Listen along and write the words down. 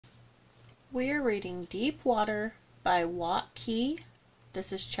We are reading Deep Water by Watt Key.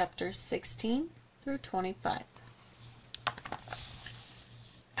 This is chapters 16 through 25.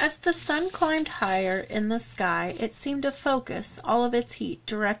 As the sun climbed higher in the sky, it seemed to focus all of its heat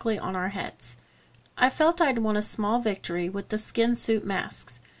directly on our heads. I felt I'd won a small victory with the skin suit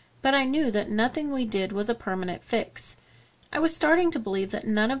masks, but I knew that nothing we did was a permanent fix. I was starting to believe that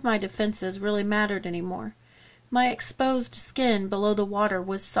none of my defenses really mattered anymore. My exposed skin below the water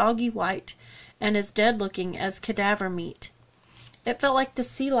was soggy white and as dead-looking as cadaver meat. It felt like the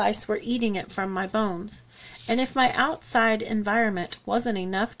sea lice were eating it from my bones, and if my outside environment wasn't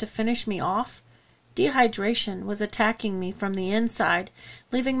enough to finish me off, dehydration was attacking me from the inside,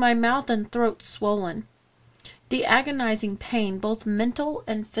 leaving my mouth and throat swollen. The agonizing pain, both mental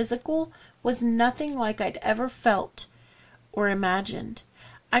and physical, was nothing like I'd ever felt or imagined.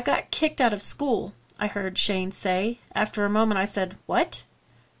 I got kicked out of school, I heard Shane say. After a moment I said, "What?"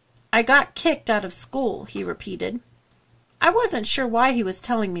 "I got kicked out of school," he repeated. I wasn't sure why he was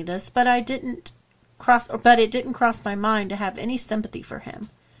telling me this, but it didn't cross my mind to have any sympathy for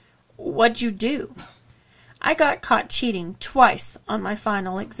him. "What'd you do?" "I got caught cheating twice on my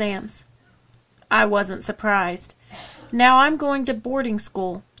final exams." I wasn't surprised. "Now I'm going to boarding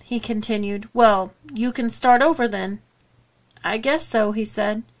school," he continued. "Well, you can start over then." "I guess so," he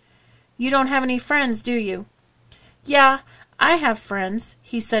said. "You don't have any friends, do you?" "Yeah, I have friends,"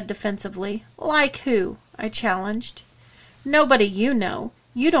 he said defensively. "Like who?" I challenged. "Nobody you know.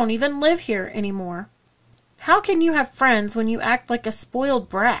 You don't even live here anymore." "How can you have friends when you act like a spoiled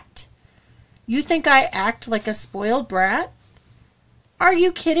brat?" "You think I act like a spoiled brat?" "Are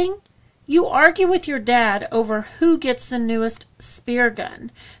you kidding? You argue with your dad over who gets the newest spear gun.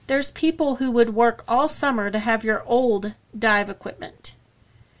 There's people who would work all summer to have your old dive equipment."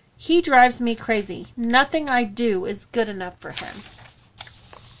 "He drives me crazy. Nothing I do is good enough for him."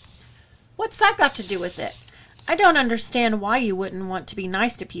 "What's that got to do with it? I don't understand why you wouldn't want to be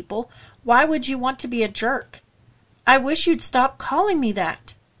nice to people. Why would you want to be a jerk?" "I wish you'd stop calling me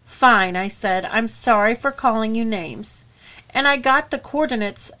that." "Fine," I said. "I'm sorry for calling you names." And I got the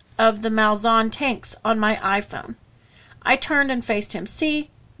coordinates of the Malzahn tanks on my iPhone. I turned and faced him. "See?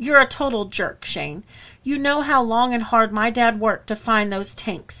 You're a total jerk, Shane. You know how long and hard my dad worked to find those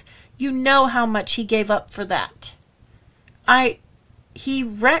tanks. You know how much he gave up for that. He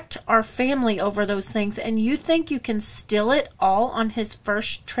wrecked our family over those things, and you think you can steal it all on his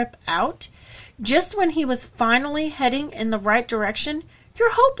first trip out? Just when he was finally heading in the right direction?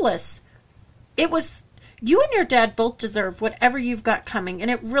 You're hopeless. You and your dad both deserve whatever you've got coming,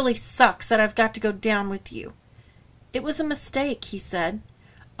 and it really sucks that I've got to go down with you." "It was a mistake," he said.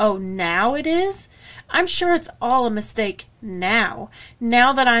 "Oh, now it is? I'm sure it's all a mistake now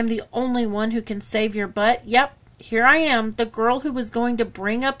that I'm the only one who can save your butt. Yep, here I am, the girl who was going to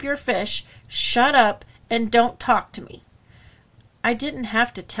bring up your fish. Shut up and don't talk to me." "I didn't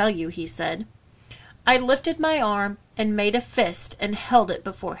have to tell you," he said. I lifted my arm and made a fist and held it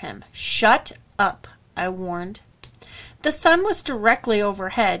before him. "Shut up," I warned. The sun was directly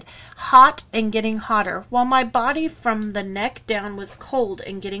overhead, hot and getting hotter, while my body from the neck down was cold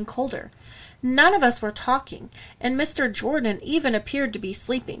and getting colder. None of us were talking, and Mr. Jordan even appeared to be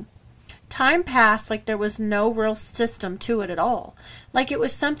sleeping. Time passed like there was no real system to it at all, like it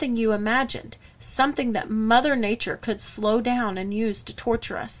was something you imagined, something that Mother Nature could slow down and use to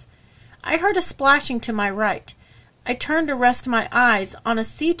torture us. I heard a splashing to my right. I turned to rest my eyes on a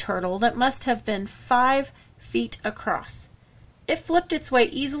sea turtle that must have been 5 feet across. It flipped its way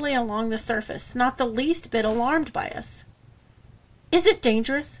easily along the surface, not the least bit alarmed by us. "Is it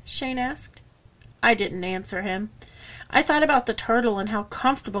dangerous?" Shane asked. I didn't answer him. I thought about the turtle and how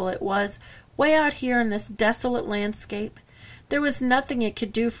comfortable it was, way out here in this desolate landscape. There was nothing it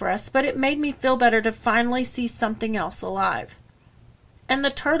could do for us, but it made me feel better to finally see something else alive. And the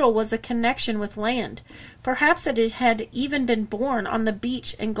turtle was a connection with land. Perhaps it had even been born on the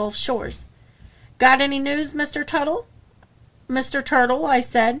beach and Gulf shores. "Got any news, Mr. Tuttle?" "Mr. Turtle," I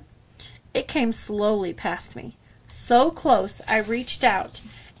said. It came slowly past me. So close I reached out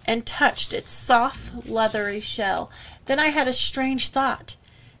and touched its soft, leathery shell. Then I had a strange thought.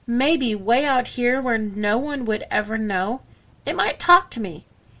 Maybe way out here where no one would ever know, it might talk to me.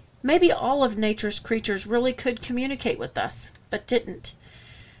 Maybe all of nature's creatures really could communicate with us, but didn't.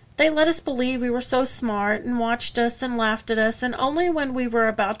 They let us believe we were so smart and watched us and laughed at us, and only when we were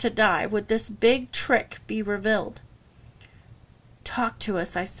about to die would this big trick be revealed. "Talk to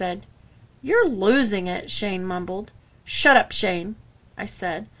us," I said. "You're losing it," Shane mumbled. "Shut up, Shane," I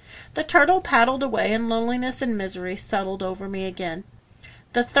said. The turtle paddled away, and loneliness and misery settled over me again.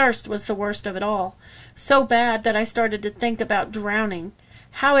 The thirst was the worst of it all, so bad that I started to think about drowning.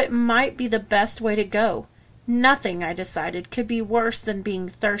 how it might be the best way to go. Nothing, I decided, could be worse than being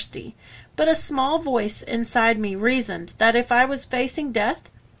thirsty, but a small voice inside me reasoned that if I was facing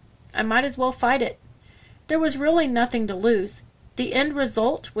death, I might as well fight it. There was really nothing to lose. The end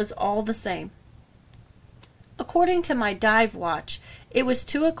result was all the same. According to my dive watch, it was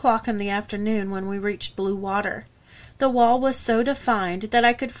 2 o'clock in the afternoon when we reached blue water. The wall was so defined that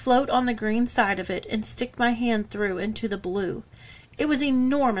I could float on the green side of it and stick my hand through into the blue. It was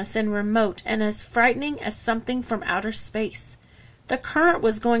enormous and remote and as frightening as something from outer space. The current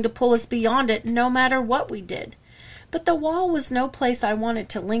was going to pull us beyond it no matter what we did. But the wall was no place I wanted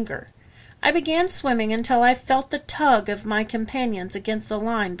to linger. I began swimming until I felt the tug of my companions against the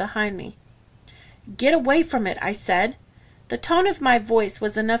line behind me. "Get away from it," I said. The tone of my voice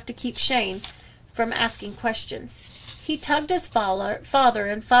was enough to keep Shane from asking questions. He tugged his father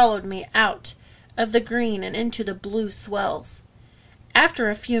and followed me out of the green and into the blue swells. After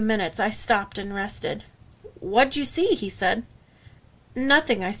a few minutes I stopped and rested. "What'd you see?" he said.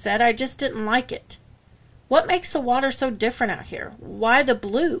 "Nothing," I said. "I just didn't like it." "What makes the water so different out here? Why the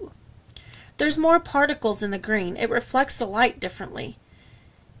blue?" "There's more particles in the green. It reflects the light differently.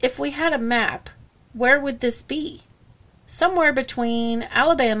 If we had a map, where would this be?" "Somewhere between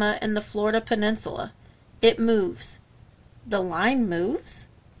Alabama and the Florida Peninsula. It moves." "The line moves?"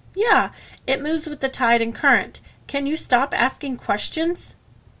 "Yeah, it moves with the tide and current. Can you stop asking questions?"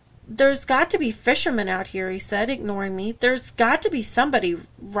 "There's got to be fishermen out here," he said, ignoring me. "There's got to be somebody,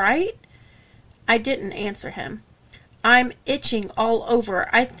 right?" I didn't answer him. "I'm itching all over.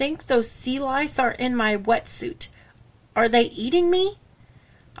 I think those sea lice are in my wetsuit. Are they eating me?"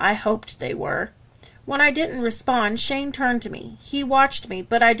 I hoped they were. When I didn't respond, Shane turned to me. He watched me,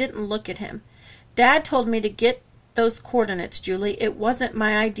 but I didn't look at him. "Dad told me to get those coordinates, Julie. It wasn't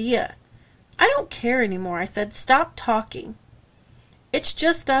my idea." "I don't care anymore," I said. "Stop talking." "It's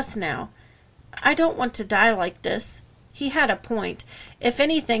just us now. I don't want to die like this." He had a point. If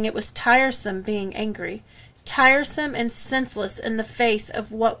anything, it was tiresome being angry. Tiresome and senseless in the face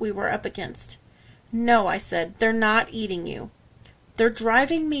of what we were up against. "No," I said. "They're not eating you." "They're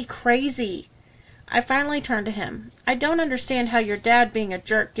driving me crazy." I finally turned to him. "I don't understand how your dad being a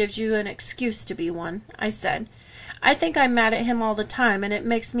jerk gives you an excuse to be one," I said. "I think I'm mad at him all the time, and it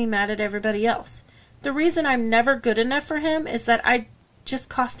makes me mad at everybody else. The reason I'm never good enough for him is that I just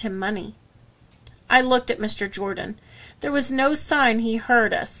cost him money." I looked at Mr. Jordan. There was no sign he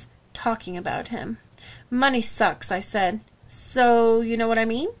heard us talking about him. "Money sucks," I said. "So you know what I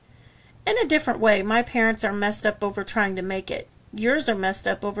mean?" "In a different way. My parents are messed up over trying to make it. Yours are messed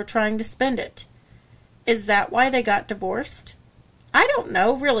up over trying to spend it." "Is that why they got divorced?" "I don't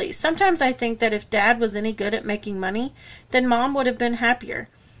know, really. Sometimes I think that if Dad was any good at making money, then Mom would have been happier.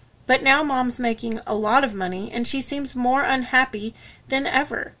 But now Mom's making a lot of money, and she seems more unhappy than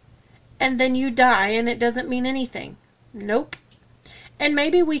ever. And then you die, and it doesn't mean anything." "Nope." "And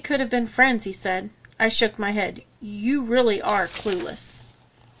maybe we could have been friends," he said. I shook my head. "You really are clueless."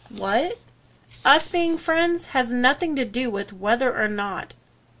 "What?" "Us being friends has nothing to do with whether or not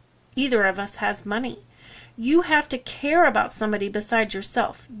either of us has money. You have to care about somebody besides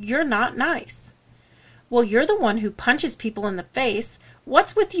yourself. You're not nice." "Well, you're the one who punches people in the face.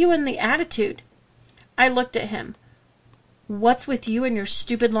 What's with you and the attitude?" I looked at him. "What's with you and your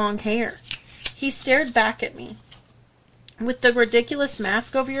stupid long hair?" He stared back at me. "With the ridiculous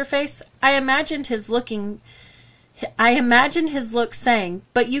mask over your face?" I imagined his look saying,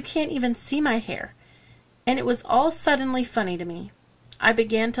 "But you can't even see my hair." And it was all suddenly funny to me. I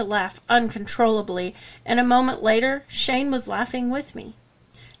began to laugh uncontrollably, and a moment later Shane was laughing with me.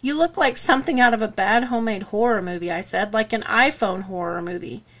 "You look like something out of a bad homemade horror movie," I said, "like an iPhone horror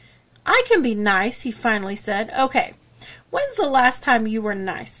movie." "I can be nice," he finally said. "Okay, when's the last time you were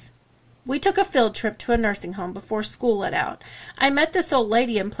nice?" "We took a field trip to a nursing home before school let out. I met this old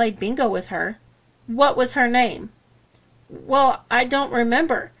lady and played bingo with her." "What was her name?" "Well, I don't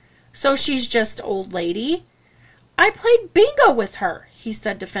remember." "So she's just old lady?" "I played bingo with her," he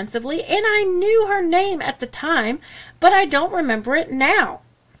said defensively, "and I knew her name at the time, but I don't remember it now."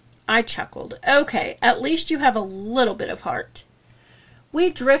 I chuckled. "Okay, at least you have a little bit of heart." We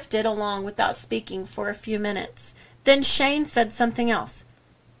drifted along without speaking for a few minutes. Then Shane said something else.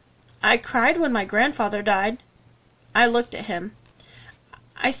 "I cried when my grandfather died." I looked at him.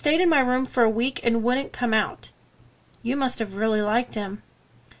 "I stayed in my room for a week and wouldn't come out." "You must have really liked him."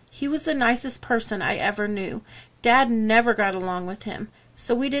 "He was the nicest person I ever knew. Dad never got along with him,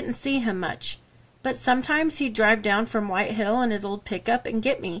 so we didn't see him much. But sometimes he'd drive down from White Hill in his old pickup and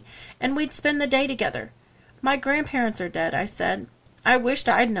get me, and we'd spend the day together. My grandparents are dead," I said. "I wished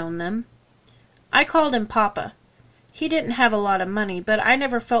I'd known them." I called him Papa. He didn't have a lot of money, but I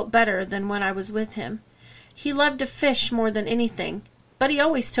never felt better than when I was with him. He loved to fish more than anything, but he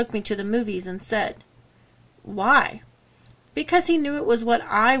always took me to the movies and said, "Why?" Because he knew it was what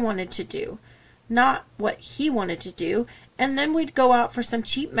I wanted to do, not what he wanted to do, and then we'd go out for some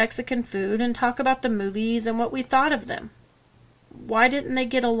cheap Mexican food and talk about the movies and what we thought of them. Why didn't they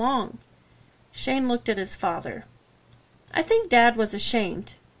get along? Shane looked at his father. I think Dad was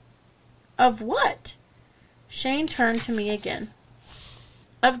ashamed. Of what? Shane turned to me again.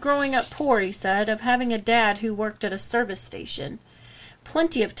 Of growing up poor, he said, of having a dad who worked at a service station.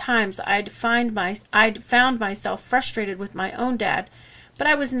 Plenty of times I'd found myself frustrated with my own dad, but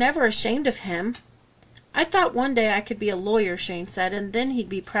I was never ashamed of him. I thought one day I could be a lawyer, Shane said, and then he'd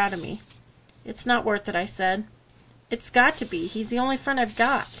be proud of me. It's not worth it, I said. It's got to be. He's the only friend I've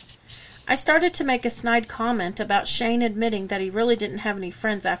got. I started to make a snide comment about Shane admitting that he really didn't have any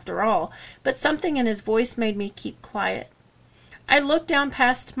friends after all, but something in his voice made me keep quiet. I looked down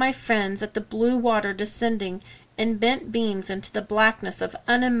past my friends at the blue water descending in bent beams into the blackness of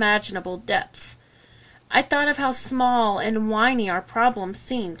unimaginable depths. I thought of how small and whiny our problem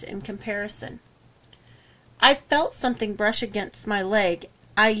seemed in comparison. I felt something brush against my leg.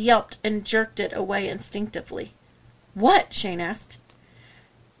 I yelped and jerked it away instinctively. What? Shane asked.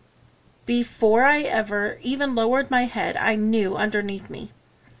 Before I ever even lowered my head, I knew underneath me.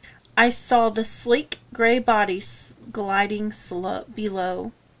 I saw the sleek gray body gliding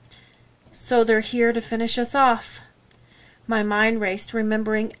below. So they're here to finish us off. My mind raced,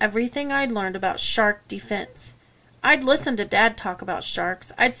 remembering everything I'd learned about shark defense. I'd listened to Dad talk about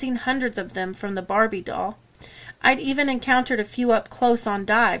sharks. I'd seen hundreds of them from the Barbie doll. I'd even encountered a few up close on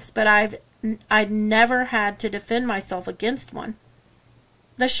dives, but I'd never had to defend myself against one.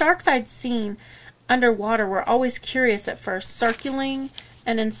 The sharks I'd seen underwater were always curious at first, circling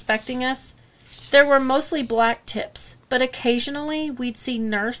and inspecting us. There were mostly black tips, but occasionally we'd see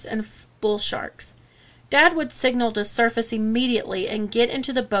nurse and bull sharks. Dad would signal to surface immediately and get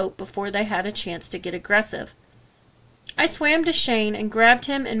into the boat before they had a chance to get aggressive. I swam to Shane and grabbed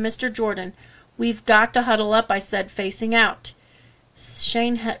him and Mr. Jordan. We've got to huddle up, I said, facing out.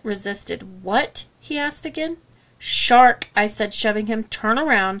 Shane resisted. What? He asked again. Shark, I said, shoving him. Turn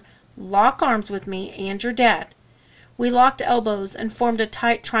around, lock arms with me and your dad. We locked elbows and formed a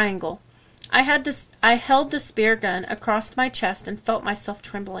tight triangle. I held the spear gun across my chest and felt myself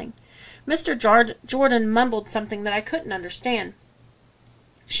trembling. Mr. Jordan mumbled something that I couldn't understand.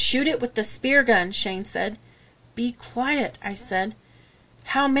 Shoot it with the spear gun, Shane said. Be quiet, I said.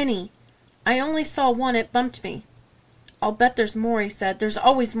 How many? I only saw one. It bumped me. I'll bet there's more, he said. There's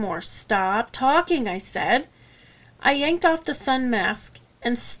always more. Stop talking, I said. I yanked off the sun mask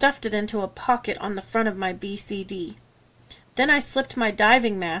and stuffed it into a pocket on the front of my BCD. Then I slipped my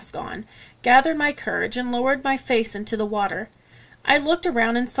diving mask on, gathered my courage, and lowered my face into the water. I looked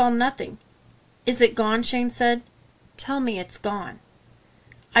around and saw nothing. Is it gone? Shane said. Tell me it's gone.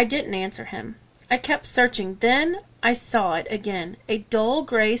 I didn't answer him. I kept searching. Then I saw it again, a dull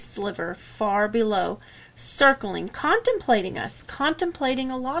gray sliver far below, circling, contemplating us, contemplating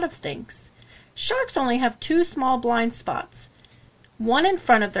a lot of things. Sharks only have two small blind spots, one in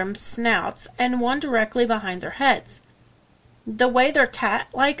front of their snouts and one directly behind their heads. The way their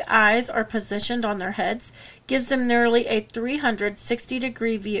cat-like eyes are positioned on their heads gives them nearly a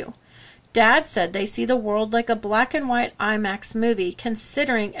 360-degree view. Dad said they see the world like a black-and-white IMAX movie,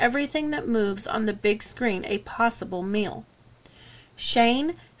 considering everything that moves on the big screen a possible meal.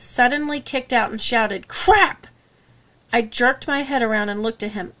 Shane suddenly kicked out and shouted, Crap! I jerked my head around and looked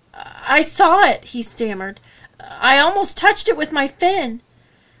at him. I saw it, he stammered. I almost touched it with my fin.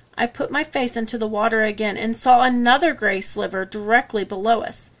 I put my face into the water again and saw another gray sliver directly below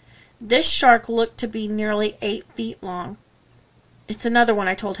us. This shark looked to be nearly 8 feet long. It's another one,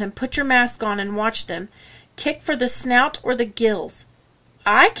 I told him. Put your mask on and watch them. Kick for the snout or the gills.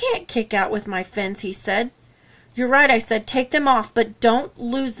 I can't kick out with my fins, he said. You're right, I said. Take them off, but don't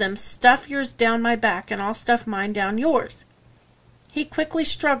lose them. Stuff yours down my back and I'll stuff mine down yours. He quickly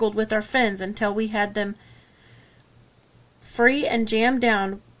struggled with our fins until we had them free and jammed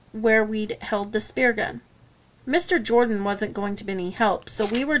down where we'd held the spear gun. Mr. Jordan wasn't going to be any help, so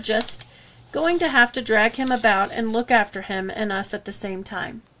we were just going to have to drag him about and look after him and us at the same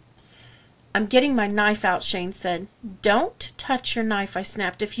time. I'm getting my knife out, Shane said. Don't touch your knife, I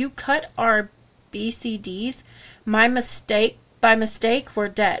snapped. If you cut our BCDs, by mistake, we're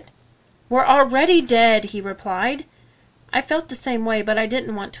dead. We're already dead, he replied. I felt the same way, but I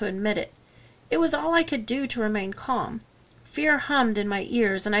didn't want to admit it. It was all I could do to remain calm. Fear hummed in my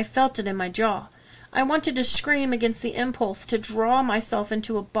ears, and I felt it in my jaw. I wanted to scream against the impulse to draw myself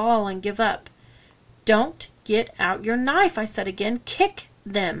into a ball and give up. Don't get out your knife, I said again. Kick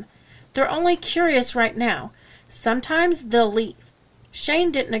them. They're only curious right now. Sometimes they'll leave.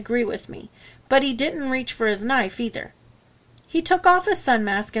 Shane didn't agree with me, but he didn't reach for his knife either. He took off his sun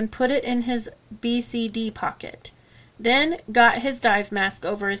mask and put it in his BCD pocket, then got his dive mask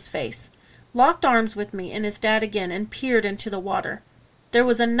over his face, locked arms with me and his dad again, and peered into the water. There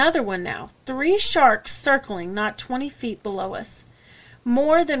was another one now, 3 sharks circling not 20 feet below us,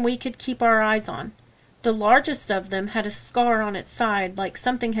 more than we could keep our eyes on. The largest of them had a scar on its side, like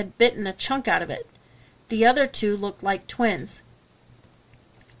something had bitten a chunk out of it. The other 2 looked like twins.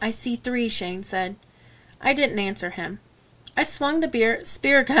 I see 3, Shane said. I didn't answer him. I swung the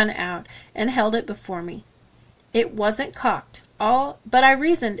spear gun out and held it before me. It wasn't cocked, but I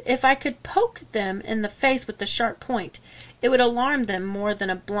reasoned if I could poke them in the face with the sharp point, it would alarm them more than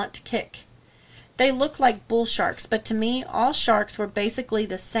a blunt kick. They looked like bull sharks, but to me all sharks were basically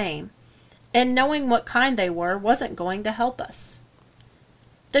the same, and knowing what kind they were wasn't going to help us.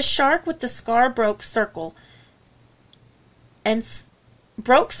 The shark with the scar broke circle and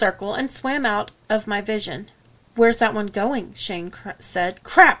swam out of my vision. Where's that one going? Shane said.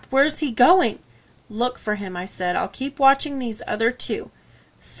 Crap, where's he going? Look for him, I said. I'll keep watching these other 2.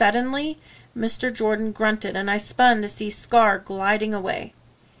 Suddenly, Mr. Jordan grunted, and I spun to see Scar gliding away.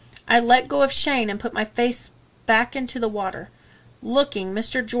 I let go of Shane and put my face back into the water, looking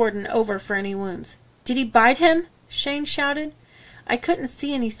Mr. Jordan over for any wounds. Did he bite him? Shane shouted. I couldn't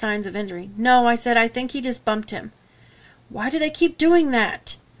see any signs of injury. No, I said, I think he just bumped him. Why do they keep doing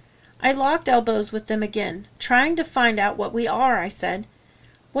that? I locked elbows with them again, trying to find out what we are, I said.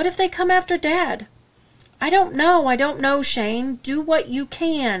 What if they come after Dad? I don't know, Shane. Do what you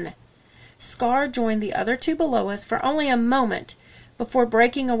can. Scar joined the other 2 below us for only a moment before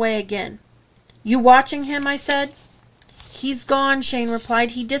breaking away again. You watching him? I said. He's gone, Shane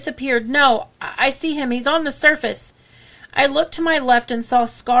replied. He disappeared. No, I see him. He's on the surface. I looked to my left and saw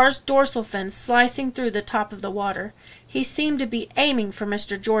Scar's dorsal fin slicing through the top of the water. He seemed to be aiming for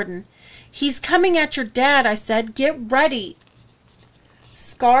Mr. Jordan. He's coming at your dad, I said. Get ready.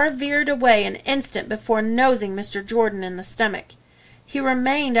 Scar veered away an instant before nosing Mr. Jordan in the stomach. He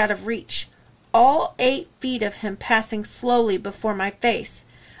remained out of reach, all 8 feet of him passing slowly before my face.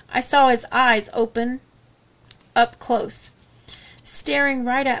 I saw his eyes open up close, staring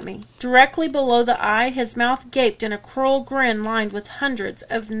right at me. Directly below the eye, his mouth gaped in a cruel grin lined with hundreds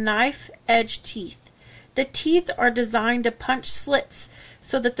of knife-edged teeth. The teeth are designed to punch slits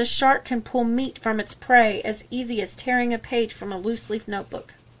so that the shark can pull meat from its prey as easy as tearing a page from a loose-leaf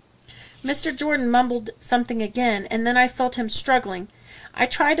notebook. Mr. Jordan mumbled something again, and then I felt him struggling. I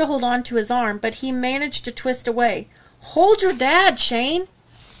tried to hold on to his arm, but he managed to twist away. Hold your dad, Shane.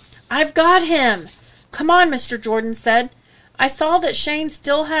 I've got him. Come on, Mr. Jordan said. I saw that Shane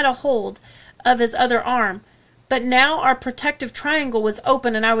still had a hold of his other arm, but now our protective triangle was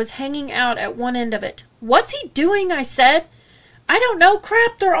open and I was hanging out at one end of it. What's he doing? I said. I don't know.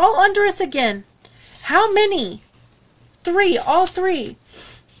 Crap, they're all under us again. How many? 3, all 3.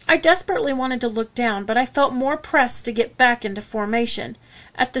 I desperately wanted to look down, but I felt more pressed to get back into formation.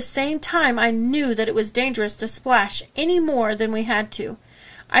 At the same time, I knew that it was dangerous to splash any more than we had to.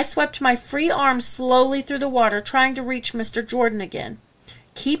 I swept my free arm slowly through the water, trying to reach Mr. Jordan again.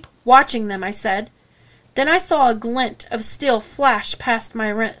 Keep watching them, I said. Then I saw a glint of steel flash past my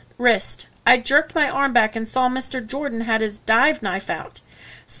wrist. I jerked my arm back and saw Mr. Jordan had his dive knife out,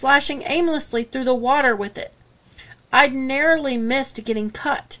 slashing aimlessly through the water with it. I'd narrowly missed getting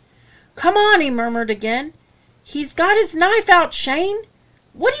cut. Come on, he murmured again. He's got his knife out, Shane.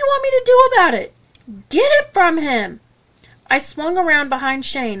 What do you want me to do about it? Get it from him. I swung around behind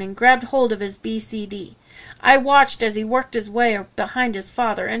Shane and grabbed hold of his BCD. I watched as he worked his way behind his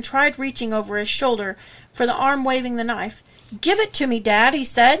father and tried reaching over his shoulder for the arm waving the knife. Give it to me, Dad, he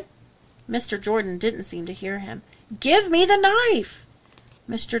said. Mr. Jordan didn't seem to hear him. Give me the knife.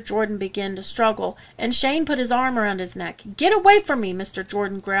 Mr. Jordan began to struggle, and Shane put his arm around his neck. Get away from me, Mr.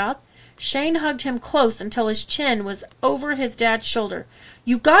 Jordan growled. Shane hugged him close until his chin was over his dad's shoulder.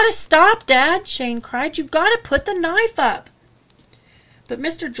 You gotta stop, Dad, Shane cried. You gotta put the knife up. But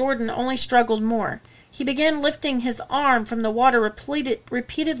Mr. Jordan only struggled more. He began lifting his arm from the water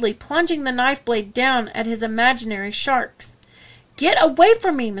repeatedly, plunging the knife blade down at his imaginary sharks. Get away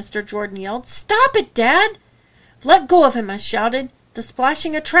from me, Mr. Jordan yelled. Stop it, Dad. Let go of him, I shouted. The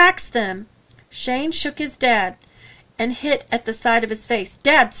splashing attracts them. Shane shook his dad and hit at the side of his face.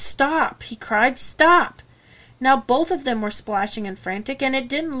 Dad, stop, he cried. Stop. Now both of them were splashing and frantic, and it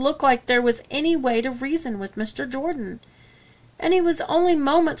didn't look like there was any way to reason with Mr. Jordan. And he was only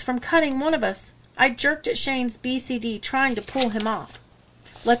moments from cutting one of us. I jerked at Shane's BCD, trying to pull him off.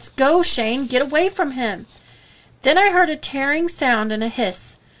 "Let's go, Shane. Get away from him." Then I heard a tearing sound and a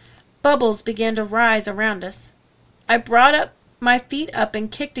hiss. Bubbles began to rise around us. I brought up my feet up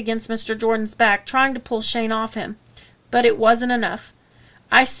and kicked against Mr. Jordan's back, trying to pull Shane off him. But it wasn't enough.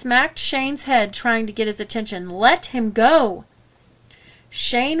 I smacked Shane's head, trying to get his attention. "Let him go."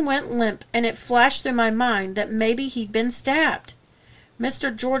 Shane went limp, and it flashed through my mind that maybe he'd been stabbed.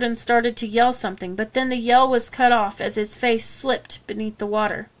 Mr. Jordan started to yell something, but then the yell was cut off as his face slipped beneath the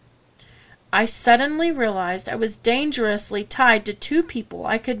water. I suddenly realized I was dangerously tied to two people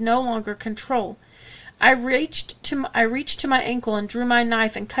I could no longer control. I reached to my ankle and drew my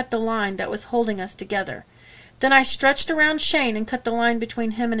knife and cut the line that was holding us together. Then I stretched around Shane and cut the line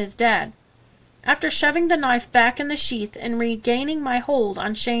between him and his dad. After shoving the knife back in the sheath and regaining my hold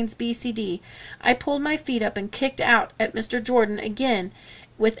on Shane's BCD, I pulled my feet up and kicked out at Mr. Jordan again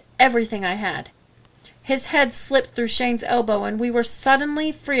with everything I had. His head slipped through Shane's elbow, and we were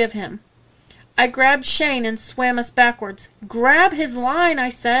suddenly free of him. I grabbed Shane and swam us backwards. "Grab his line," I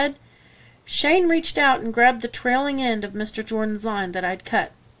said. Shane reached out and grabbed the trailing end of Mr. Jordan's line that I'd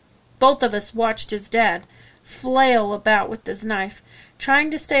cut. Both of us watched his dad flail about with his knife,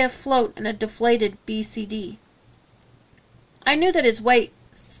 trying to stay afloat in a deflated BCD. I knew that his weight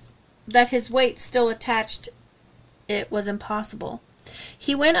still attached. It was impossible.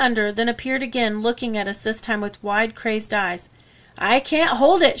 He went under, then appeared again, looking at us this time with wide, crazed eyes. "I can't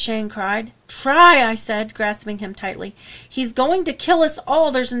hold it," Shane cried. "Try," I said, grasping him tightly. "He's going to kill us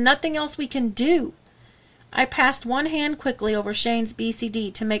all. There's nothing else we can do." I passed one hand quickly over Shane's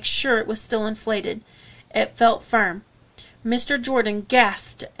BCD to make sure it was still inflated. It felt firm. Mr. Jordan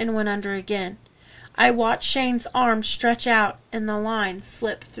gasped and went under again. I watched Shane's arm stretch out and the line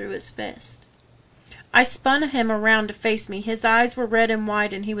slip through his fist. I spun him around to face me. His eyes were red and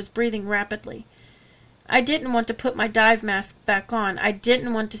wide, and he was breathing rapidly. I didn't want to put my dive mask back on. I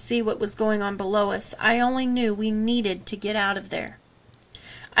didn't want to see what was going on below us. I only knew we needed to get out of there.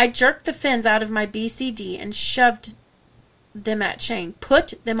 I jerked the fins out of my BCD and shoved them at Shane.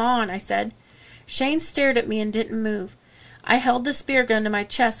 "Put them on," I said. Shane stared at me and didn't move. I held the spear gun to my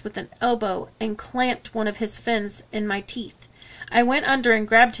chest with an elbow and clamped one of his fins in my teeth. I went under and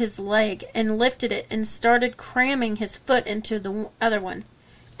grabbed his leg and lifted it and started cramming his foot into the other one.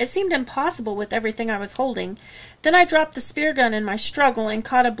 It seemed impossible with everything I was holding. Then I dropped the spear gun in my struggle and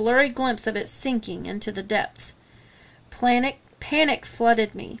caught a blurry glimpse of it sinking into the depths. Panic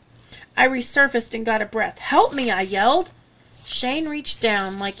flooded me. I resurfaced and got a breath. "Help me!" I yelled. Shane reached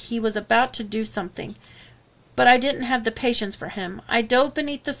down like he was about to do something, but I didn't have the patience for him. I dove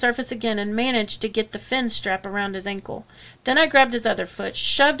beneath the surface again and managed to get the fin strap around his ankle. Then I grabbed his other foot,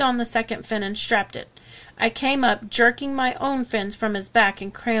 shoved on the second fin, and strapped it. I came up, jerking my own fins from his back,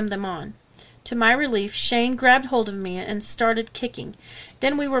 and crammed them on. To my relief, Shane grabbed hold of me and started kicking.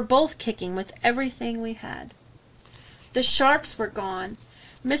 Then we were both kicking with everything we had. The sharks were gone.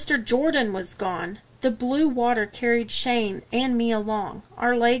 Mr. Jordan was gone. The blue water carried Shane and me along,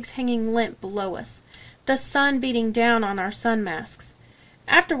 our legs hanging limp below us, the sun beating down on our sun masks.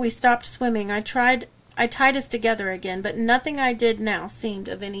 After we stopped swimming, I tied us together again, but nothing I did now seemed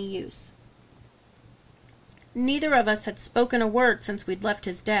of any use. Neither of us had spoken a word since we'd left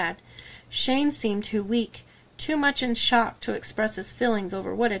his dad. Shane seemed too weak, too much in shock to express his feelings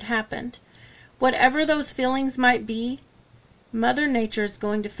over what had happened. Whatever those feelings might be, Mother Nature is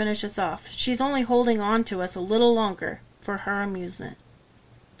going to finish us off. She's only holding on to us a little longer for her amusement.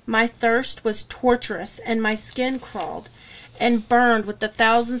 My thirst was torturous, and my skin crawled and burned with the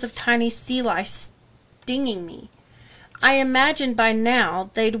thousands of tiny sea lice stinging me. I imagined by now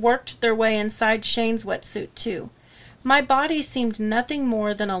they'd worked their way inside Shane's wetsuit, too. My body seemed nothing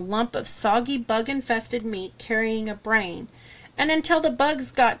more than a lump of soggy, bug-infested meat carrying a brain, and until the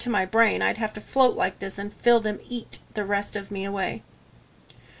bugs got to my brain, I'd have to float like this and feel them eat the rest of me away.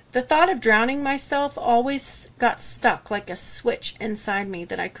 The thought of drowning myself always got stuck like a switch inside me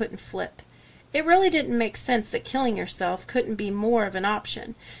that I couldn't flip. It really didn't make sense that killing yourself couldn't be more of an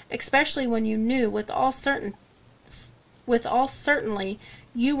option, especially when you knew with all certainty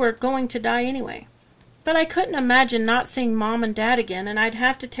you were going to die anyway. But I couldn't imagine not seeing Mom and Dad again, and I'd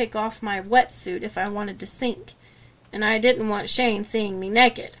have to take off my wetsuit if I wanted to sink. And I didn't want Shane seeing me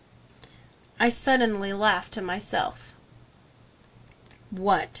naked. I suddenly laughed to myself.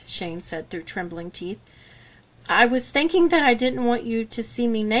 "What?" Shane said through trembling teeth. "I was thinking that I didn't want you to see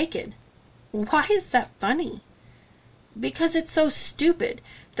me naked." "Why is that funny?" "Because it's so stupid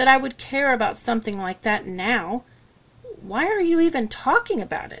that I would care about something like that now. Why are you even talking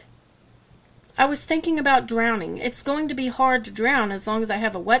about it?" "I was thinking about drowning. It's going to be hard to drown as long as I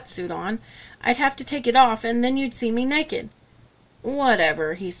have a wetsuit on. I'd have to take it off, and then you'd see me naked."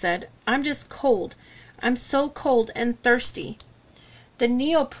 "Whatever," he said. "I'm just cold. I'm so cold and thirsty." The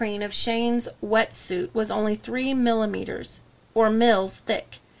neoprene of Shane's wetsuit was only 3 millimeters, or mils,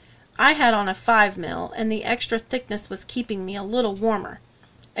 thick. I had on a 5 mil, and the extra thickness was keeping me a little warmer,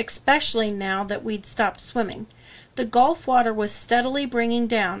 especially now that we'd stopped swimming. The Gulf water was steadily bringing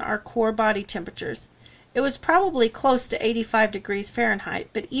down our core body temperatures. It was probably close to 85 degrees Fahrenheit,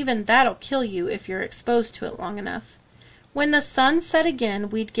 but even that'll kill you if you're exposed to it long enough. When the sun set again,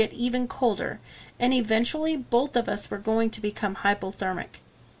 we'd get even colder, and eventually both of us were going to become hypothermic.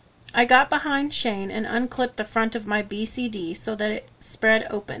 I got behind Shane and unclipped the front of my BCD so that it spread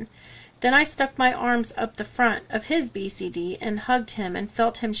open. Then I stuck my arms up the front of his BCD and hugged him and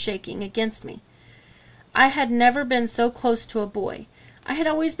felt him shaking against me. I had never been so close to a boy. I had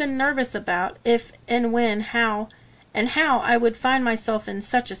always been nervous about if and when, how I would find myself in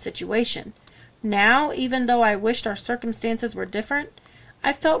such a situation. Now, even though I wished our circumstances were different,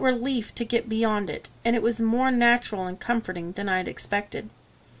 I felt relief to get beyond it, and it was more natural and comforting than I had expected.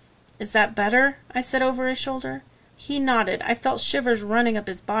 "Is that better?" I said over his shoulder. He nodded. I felt shivers running up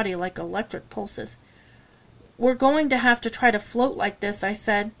his body like electric pulses. "We're going to have to try to float like this," I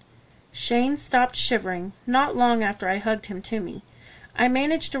said. Shane stopped shivering, not long after I hugged him to me. I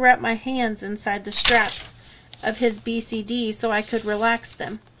managed to wrap my hands inside the straps of his BCD so I could relax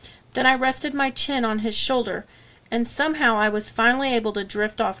them. Then I rested my chin on his shoulder, and somehow I was finally able to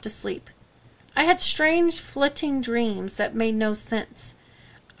drift off to sleep. I had strange flitting dreams that made no sense.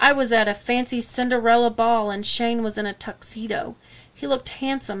 I was at a fancy Cinderella ball and Shane was in a tuxedo. He looked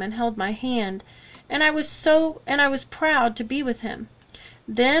handsome and held my hand, and I was proud to be with him.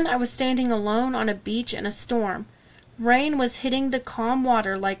 Then I was standing alone on a beach in a storm. Rain was hitting the calm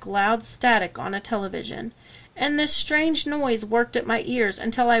water like loud static on a television, and this strange noise worked at my ears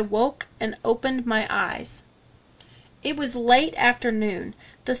until I woke and opened my eyes. It was late afternoon.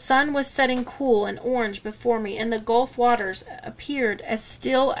 The sun was setting cool and orange before me, and the Gulf waters appeared as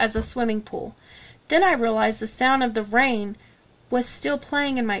still as a swimming pool. Then I realized the sound of the rain was still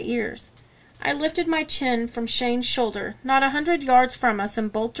playing in my ears. I lifted my chin from Shane's shoulder. Not 100 yards from us in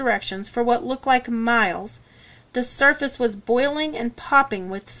both directions, for what looked like miles, the surface was boiling and popping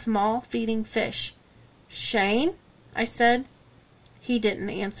with small feeding fish. "Shane?" I said. He didn't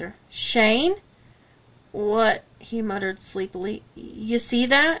answer. "Shane?" "What?" he muttered sleepily. "You see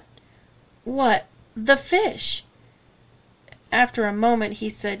that?" "What?" "The fish." After a moment he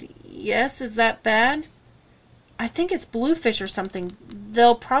said, "Yes, is that bad?" "I think it's bluefish or something.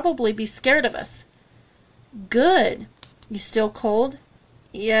 They'll probably be scared of us." "Good. You still cold?"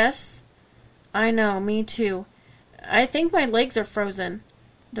 "Yes." "I know, me too. I think my legs are frozen."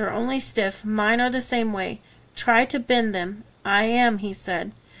 "They're only stiff. Mine are the same way. Try to bend them." "I am," he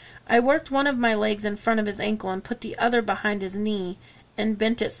said. I worked one of my legs in front of his ankle and put the other behind his knee and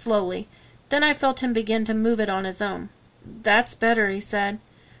bent it slowly. Then I felt him begin to move it on his own. "That's better," he said.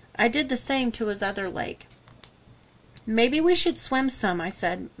 I did the same to his other leg. "Maybe we should swim some," I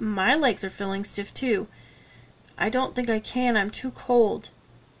said. "My legs are feeling stiff too." "I don't think I can. I'm too cold."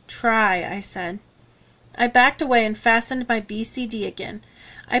 "Try," I said. I backed away and fastened my BCD again.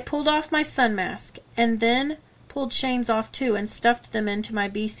 I pulled off my sun mask, and then pulled Shane's off too and stuffed them into my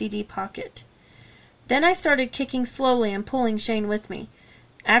BCD pocket. Then I started kicking slowly and pulling Shane with me.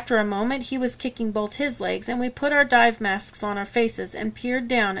 After a moment he was kicking both his legs, and we put our dive masks on our faces and peered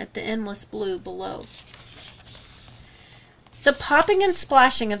down at the endless blue below. The popping and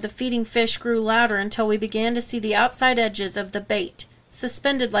splashing of the feeding fish grew louder until we began to see the outside edges of the bait,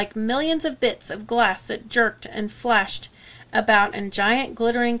 suspended like millions of bits of glass that jerked and flashed about in giant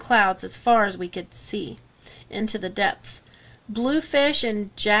glittering clouds as far as we could see into the depths. Bluefish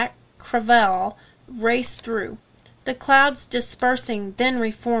and Jack Crevalle raced through, the clouds dispersing, then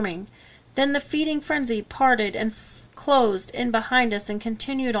reforming. Then the feeding frenzy parted and closed in behind us and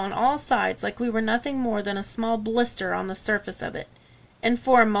continued on all sides like we were nothing more than a small blister on the surface of it. And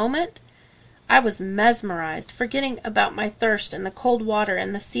for a moment I was mesmerized, forgetting about my thirst and the cold water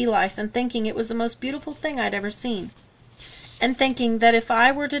and the sea lice, and thinking it was the most beautiful thing I'd ever seen, and thinking that if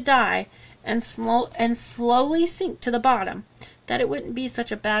I were to die and slowly sink to the bottom, that it wouldn't be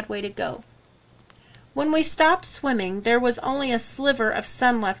such a bad way to go. When we stopped swimming, there was only a sliver of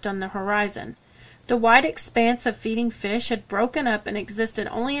sun left on the horizon. The wide expanse of feeding fish had broken up and existed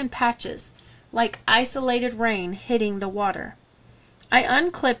only in patches, like isolated rain hitting the water. I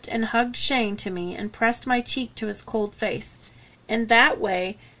unclipped and hugged Shane to me and pressed my cheek to his cold face. In that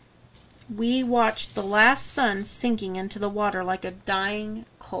way, we watched the last sun sinking into the water like a dying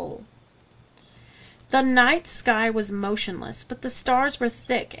coal. The night sky was motionless, but the stars were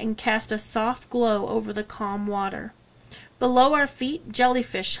thick and cast a soft glow over the calm water. Below our feet,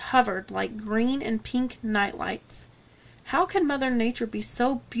 jellyfish hovered like green and pink nightlights. How can Mother Nature be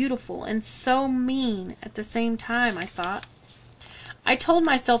so beautiful and so mean at the same time, I thought. I told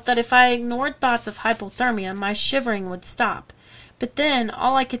myself that if I ignored thoughts of hypothermia, my shivering would stop. But then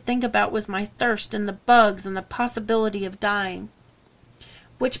all I could think about was my thirst and the bugs and the possibility of dying.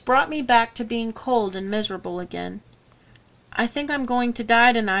 Which brought me back to being cold and miserable again. "I think I'm going to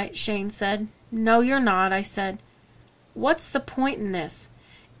die tonight," Shane said. "No, you're not," I said. "What's the point in this?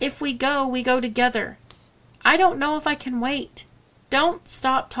 If we go together. I don't know if I can wait." "Don't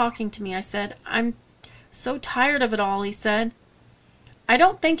stop talking to me," I said. "I'm so tired of it all," he said. "I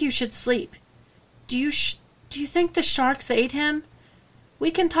don't think you should sleep. Do you think the sharks ate him?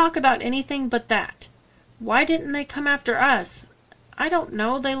 We can talk about anything but that. Why didn't they come after us? I don't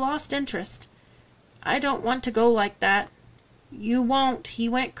know. They lost interest. I don't want to go like that." "You won't. He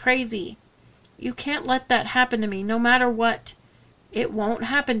went crazy. You can't let that happen to me, no matter what." "It won't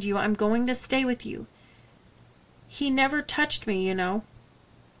happen to you. I'm going to stay with you. He never touched me, you know."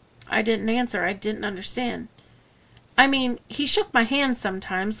 I didn't answer. I didn't understand. "I mean, he shook my hand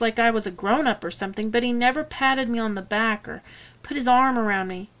sometimes, like I was a grown-up or something, but he never patted me on the back or put his arm around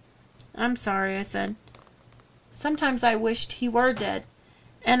me." "I'm sorry," I said. "Sometimes I wished he were dead,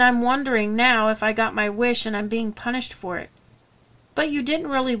 and I'm wondering now if I got my wish and I'm being punished for it." "But you didn't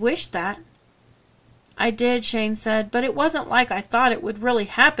really wish that." "I did," Shane said, "but it wasn't like I thought it would really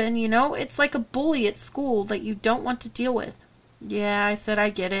happen, you know. It's like a bully at school that you don't want to deal with." "Yeah," I said, "I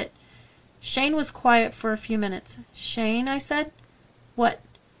get it." Shane was quiet for a few minutes. "Shane," I said. "What?"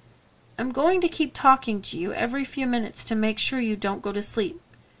 "I'm going to keep talking to you every few minutes to make sure you don't go to sleep."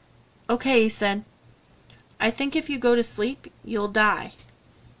 "Okay," he said. "I think if you go to sleep, you'll die."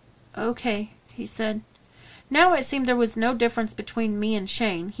 "Okay," he said. Now it seemed there was no difference between me and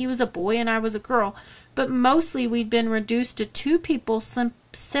Shane. He was a boy and I was a girl, but mostly we'd been reduced to two people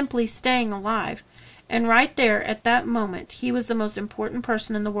simply staying alive. And right there, at that moment, he was the most important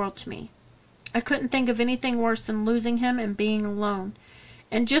person in the world to me. I couldn't think of anything worse than losing him and being alone.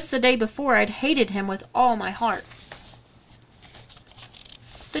 And just the day before, I'd hated him with all my heart.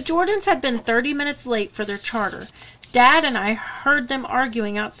 The Jordans had been 30 minutes late for their charter. Dad and I heard them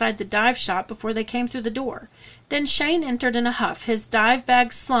arguing outside the dive shop before they came through the door. Then Shane entered in a huff, his dive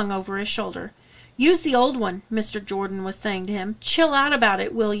bag slung over his shoulder. "Use the old one," Mr. Jordan was saying to him. "Chill out about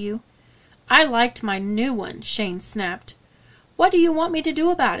it, will you?" "I liked my new one," Shane snapped. "What do you want me to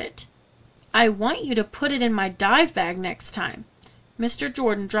do about it?" "I want you to put it in my dive bag next time." Mr.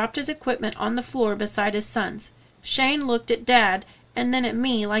 Jordan dropped his equipment on the floor beside his son's. Shane looked at Dad and then at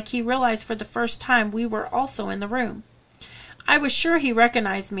me like he realized for the first time we were also in the room. I was sure he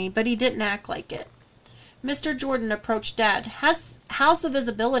recognized me, but he didn't act like it. Mr. Jordan approached Dad. How's the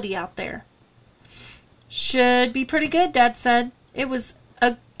visibility out there?" "Should be pretty good," Dad said. It was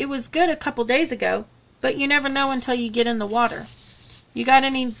good a couple days ago, but you never know until you get in the water. You got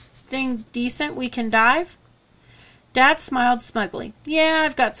anything decent we can dive?" Dad smiled smugly. "Yeah,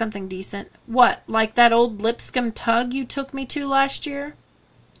 I've got something decent." "What, like that old Lipscomb tug you took me to last year?"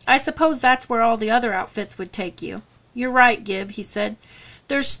 "I suppose that's where all the other outfits would take you." "You're right, Gib," he said.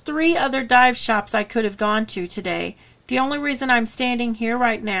 "There's 3 other dive shops I could have gone to today. The only reason I'm standing here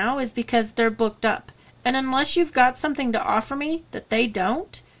right now is because they're booked up. And unless you've got something to offer me that they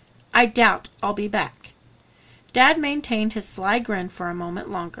don't, I doubt I'll be back." Dad maintained his sly grin for a moment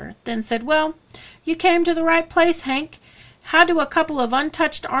longer, then said, "Well, you came to the right place, Hank. How do a couple of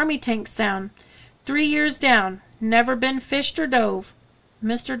untouched army tanks sound? 3 years down, never been fished or dove."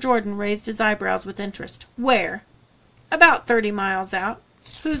 Mr. Jordan raised his eyebrows with interest. "Where?" "About 30 miles out."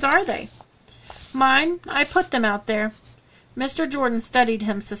 "Whose are they?" "Mine. I put them out there." Mr. Jordan studied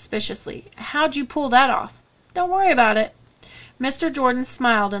him suspiciously. "How'd you pull that off?" "Don't worry about it." Mr. Jordan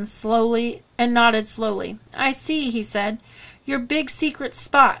smiled and nodded slowly. "I see," he said. "Your big secret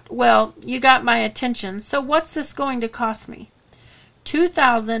spot. Well, you got my attention, so what's this going to cost me?"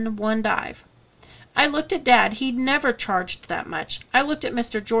 $2,000 one dive. I looked at Dad. He'd never charged that much. I looked at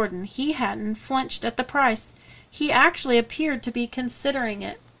Mr. Jordan. He hadn't flinched at the price. He actually appeared to be considering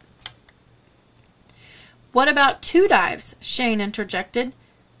it. "What about 2 dives?" Shane interjected.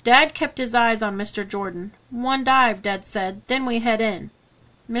 Dad kept his eyes on Mr. Jordan. "1 dive," Dad said, "then we head in."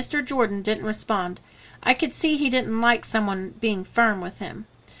 Mr. Jordan didn't respond. I could see he didn't like someone being firm with him.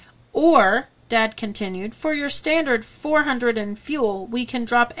 "Or," Dad continued, "for your standard 400 and fuel, we can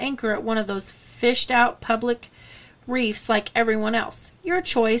drop anchor at one of those fished-out public reefs like everyone else. Your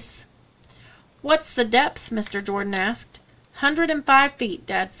choice." "What's the depth?" Mr. Jordan asked. 105 feet,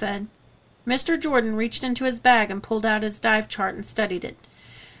 Dad said. Mr. Jordan reached into his bag and pulled out his dive chart and studied it.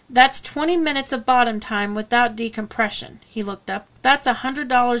 That's 20 minutes of bottom time without decompression. He looked up. That's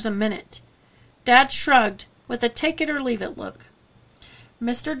 $100 a minute. Dad shrugged with a take-it-or-leave-it look.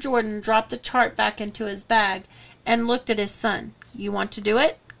 Mr. Jordan dropped the chart back into his bag and looked at his son. You want to do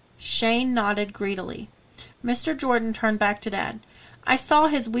it? Shane nodded greedily. Mr. Jordan turned back to Dad. I saw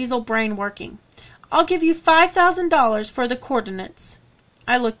his weasel brain working. I'll give you $5,000 for the coordinates.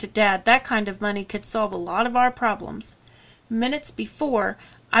 I looked at Dad. That kind of money could solve a lot of our problems. Minutes before,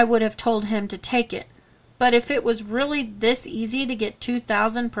 I would have told him to take it. But if it was really this easy to get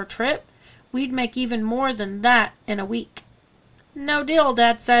 $2,000 per trip, we'd make even more than that in a week. No deal,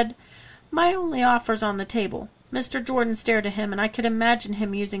 Dad said. My only offer's on the table. Mr. Jordan stared at him, and I could imagine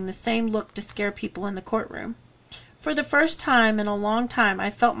him using the same look to scare people in the courtroom. For the first time in a long time, I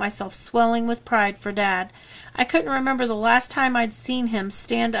felt myself swelling with pride for Dad. I couldn't remember the last time I'd seen him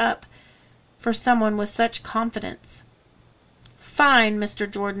stand up for someone with such confidence. Fine,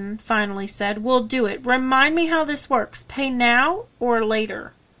 Mr. Jordan finally said. We'll do it. Remind me how this works. Pay now or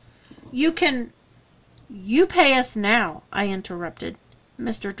later? You pay us now, I interrupted.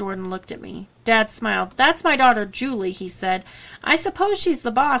 Mr. Jordan looked at me. Dad smiled. That's my daughter Julie, he said. I suppose she's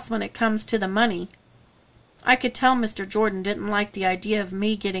the boss when it comes to the money. I could tell Mr. Jordan didn't like the idea of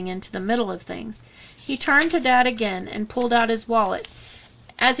me getting into the middle of things. He turned to Dad again and pulled out his wallet.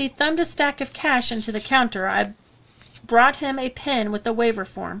 As he thumbed a stack of cash into the counter, I brought him a pen with the waiver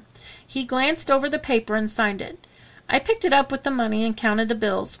form. He glanced over the paper and signed it. I picked it up with the money and counted the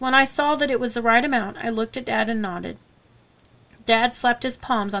bills. When I saw that it was the right amount, I looked at Dad and nodded. Dad slapped his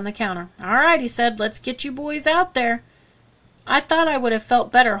palms on the counter. All right, he said, let's get you boys out there. I thought I would have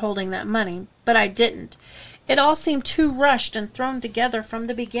felt better holding that money, but I didn't. It all seemed too rushed and thrown together from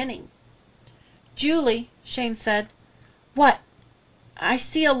the beginning. Julie, Shane said. What? I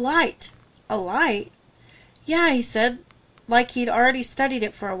see a light. A light? Yeah, he said, like he'd already studied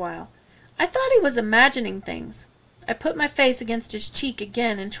it for a while. I thought he was imagining things. I put my face against his cheek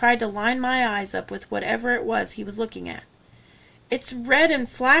again and tried to line my eyes up with whatever it was he was looking at. It's red and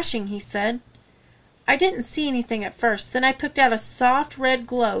flashing, he said. I didn't see anything at first. Then I picked out a soft red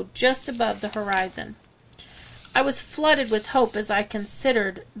glow just above the horizon. I was flooded with hope as I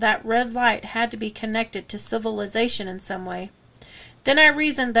considered that red light had to be connected to civilization in some way. Then I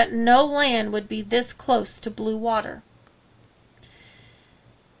reasoned that no land would be this close to blue water,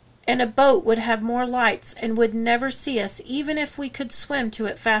 and a boat would have more lights and would never see us even if we could swim to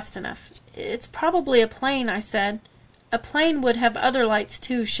it fast enough. It's probably a plane, I said. A plane would have other lights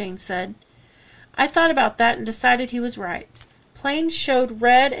too, Shane said. I thought about that and decided he was right. Planes showed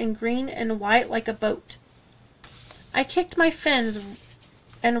red and green and white like a boat. I kicked my fins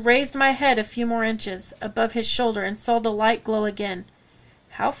and raised my head a few more inches above his shoulder and saw the light glow again.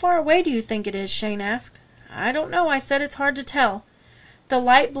 How far away do you think it is? Shane asked. I don't know, I said. It's hard to tell. The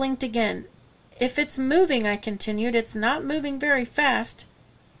light blinked again. If it's moving, I continued, it's not moving very fast.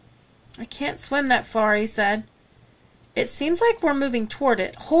 I can't swim that far, he said. It seems like we're moving toward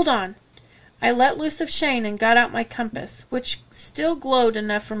it. Hold on. I let loose of Shane and got out my compass, which still glowed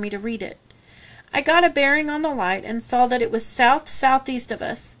enough for me to read it. I got a bearing on the light and saw that it was south-southeast of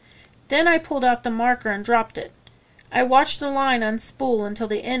us. Then I pulled out the marker and dropped it. I watched the line unspool until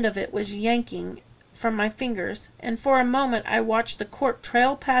the end of it was yanking from my fingers, and for a moment I watched the cork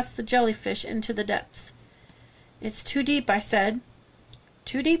trail past the jellyfish into the depths. It's too deep, I said.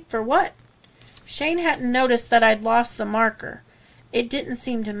 Too deep for what? Shane hadn't noticed that I'd lost the marker. It didn't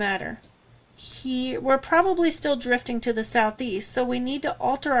seem to matter. We're probably still drifting to the southeast, so we need to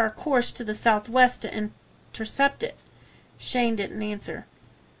alter our course to the southwest to intercept it. Shane didn't answer.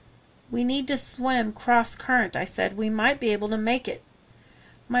 We need to swim cross-current, I said. We might be able to make it.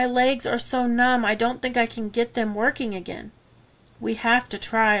 My legs are so numb I don't think I can get them working again. We have to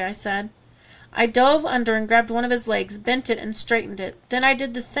try, I said. I dove under and grabbed one of his legs, bent it and straightened it. Then I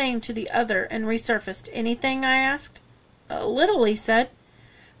did the same to the other and resurfaced. Anything? I asked. A little, he said.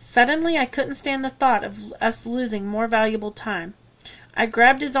 Suddenly I couldn't stand the thought of us losing more valuable time. I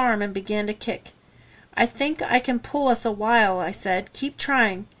grabbed his arm and began to kick. I think I can pull us a while, I said. Keep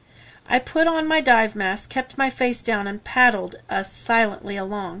trying. I put on my dive mask, kept my face down, and paddled us silently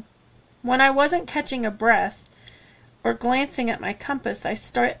along. When I wasn't catching a breath or glancing at my compass, I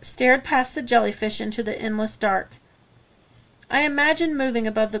stared past the jellyfish into the endless dark. I imagined moving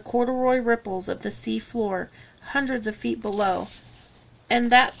above the corduroy ripples of the sea floor, hundreds of feet below,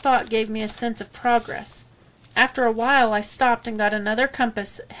 and that thought gave me a sense of progress. After a while I stopped and got another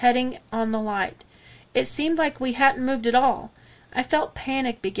compass, heading on the light. It seemed like we hadn't moved at all. I felt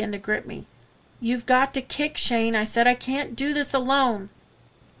panic begin to grip me. You've got to kick, Shane, I said. I can't do this alone.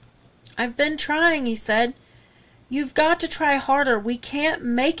 I've been trying, he said. You've got to try harder. We can't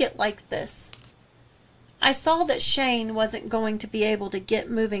make it like this. I saw that Shane wasn't going to be able to get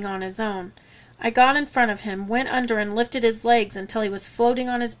moving on his own. I got in front of him, went under and lifted his legs until he was floating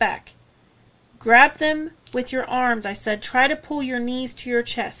on his back. Grab them with your arms, I said. Try to pull your knees to your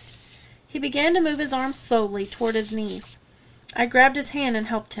chest. He began to move his arms slowly toward his knees. I grabbed his hand and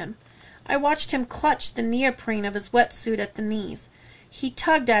helped him. I watched him clutch the neoprene of his wetsuit at the knees. He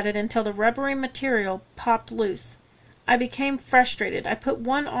tugged at it until the rubbery material popped loose. I became frustrated. I put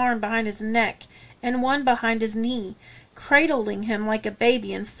one arm behind his neck and one behind his knee, cradling him like a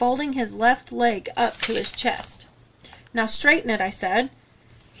baby and folding his left leg up to his chest. Now straighten it, I said.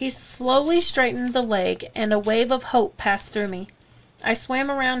 He slowly straightened the leg, and a wave of hope passed through me. I swam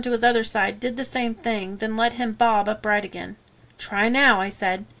around to his other side, did the same thing, then let him bob upright again. Try now, I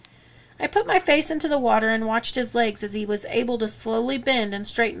said. I put my face into the water and watched his legs as he was able to slowly bend and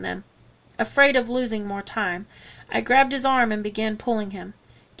straighten them. Afraid of losing more time, I grabbed his arm and began pulling him.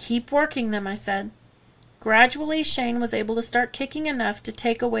 Keep working them, I said. Gradually, Shane was able to start kicking enough to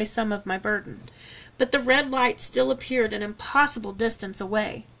take away some of my burden, but the red light still appeared an impossible distance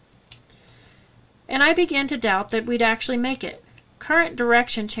away, and I began to doubt that we'd actually make it. Current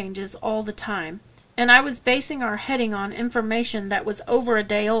direction changes all the time, and I was basing our heading on information that was over a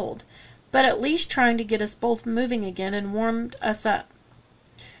day old, but at least trying to get us both moving again and warmed us up.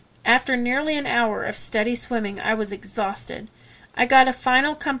 After nearly an hour of steady swimming, I was exhausted. I got a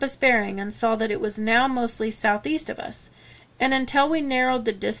final compass bearing and saw that it was now mostly southeast of us, and until we narrowed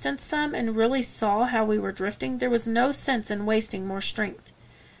the distance some and really saw how we were drifting, there was no sense in wasting more strength.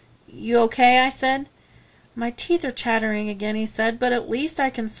 You okay? I said. My teeth are chattering again, he said, but at least I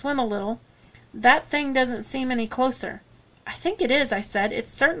can swim a little. That thing doesn't seem any closer. I think it is, I said. It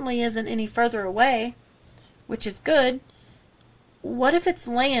certainly isn't any further away, which is good. What if it's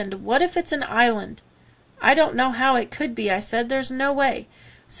land? What if it's an island? I don't know how it could be, I said. There's no way.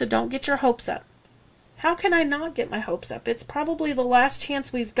 So don't get your hopes up. How can I not get my hopes up? It's probably the last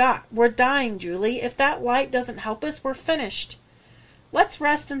chance we've got. We're dying, Julie. If that light doesn't help us, we're finished. Let's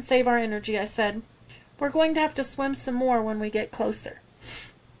rest and save our energy, I said. We're going to have to swim some more when we get closer.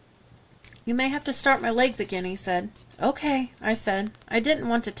 You may have to start my legs again, he said. Okay, I said. I didn't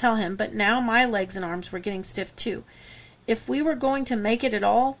want to tell him, but now my legs and arms were getting stiff too. If we were going to make it at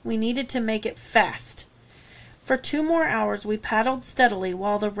all, we needed to make it fast. For 2 more hours we paddled steadily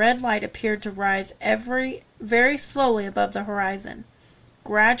while the red light appeared to rise very slowly above the horizon.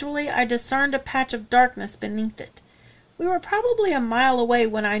 Gradually I discerned a patch of darkness beneath it. We were probably a mile away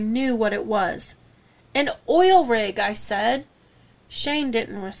when I knew what it was. An oil rig, I said. Shane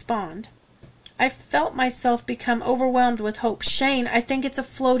didn't respond. I felt myself become overwhelmed with hope. Shane, I think it's a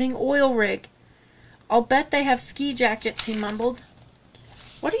floating oil rig. I'll bet they have ski jackets, he mumbled.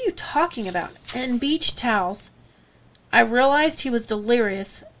 What are you talking about? And beach towels. I realized he was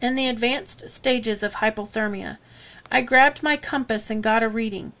delirious, in the advanced stages of hypothermia. I grabbed my compass and got a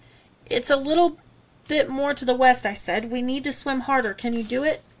reading. It's a little bit more to the west, I said. We need to swim harder. Can you do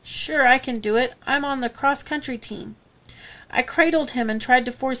it? Sure, I can do it. I'm on the cross-country team. I cradled him and tried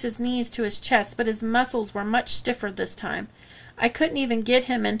to force his knees to his chest, but his muscles were much stiffer this time. I couldn't even get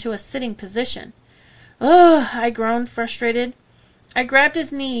him into a sitting position. Ugh, I groaned, frustrated. I grabbed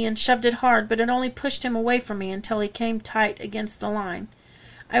his knee and shoved it hard, but it only pushed him away from me until he came tight against the line.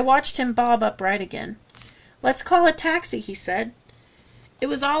 I watched him bob upright again. Let's call a taxi, he said. It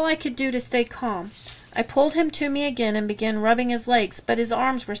was all I could do to stay calm. I pulled him to me again and began rubbing his legs, but his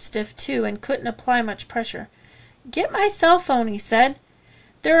arms were stiff too and couldn't apply much pressure. Get my cell phone, he said.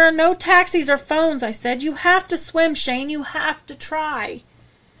 There are no taxis or phones, I said. You have to swim, Shane. You have to try.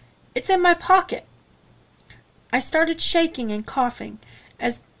 It's in my pocket. I started shaking and coughing.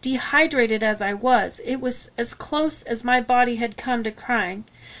 As dehydrated as I was, it was as close as my body had come to crying.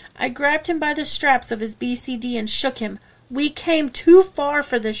 I grabbed him by the straps of his BCD and shook him. We came too far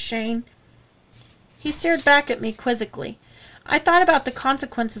for this, Shane. He stared back at me quizzically. I thought about the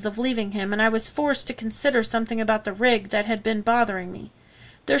consequences of leaving him, and I was forced to consider something about the rig that had been bothering me.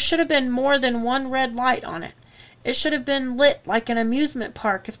 There should have been more than one red light on it. It should have been lit like an amusement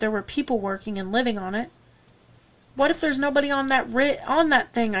park if there were people working and living on it. What if there's nobody on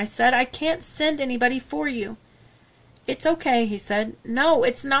that thing, I said. I can't send anybody for you. It's okay, he said. No,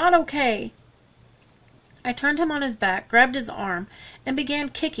 it's not okay. I turned him on his back, grabbed his arm, and began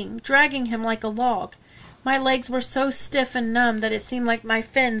kicking, dragging him like a log. My legs were so stiff and numb that it seemed like my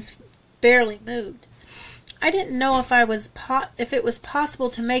fins barely moved. I didn't know if it was possible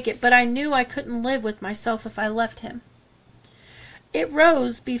to make it, but I knew I couldn't live with myself if I left him. It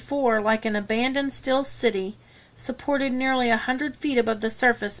rose before like an abandoned still city, supported nearly 100 feet above the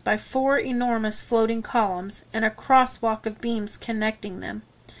surface by 4 enormous floating columns and a crosswalk of beams connecting them.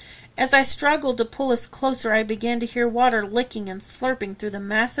 As I struggled to pull us closer, I began to hear water licking and slurping through the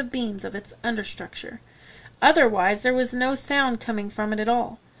massive beams of its understructure. Otherwise, there was no sound coming from it at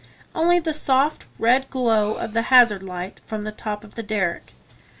all, only the soft red glow of the hazard light from the top of the derrick.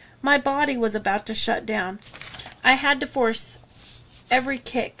 My body was about to shut down. I had to force every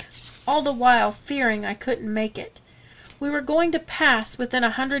kick, all the while fearing I couldn't make it. We were going to pass within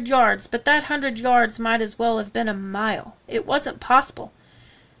 100 yards, but that 100 yards might as well have been a mile. It wasn't possible.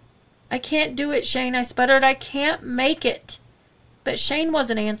 "I can't do it, Shane," I sputtered. "I can't make it." But Shane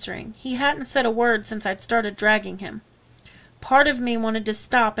wasn't answering. He hadn't said a word since I'd started dragging him. Part of me wanted to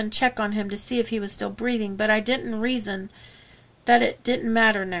stop and check on him to see if he was still breathing, but I didn't reason that it didn't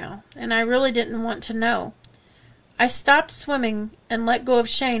matter now, and I really didn't want to know. I stopped swimming and let go of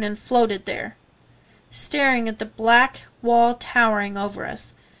Shane and floated there, staring at the black wall towering over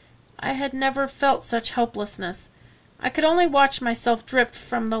us. I had never felt such helplessness. I could only watch myself drift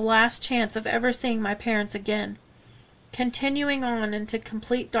from the last chance of ever seeing my parents again, continuing on into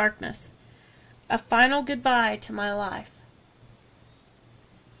complete darkness. A final goodbye to my life.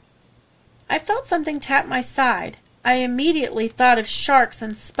 I felt something tap my side. I immediately thought of sharks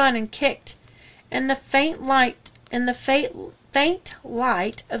and spun and kicked. In the faint light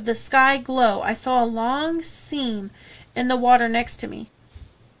of the sky glow, I saw a long seam in the water next to me.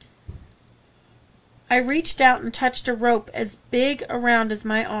 I reached out and touched a rope as big around as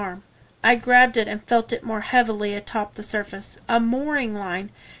my arm. I grabbed it and felt it more heavily atop the surface. A mooring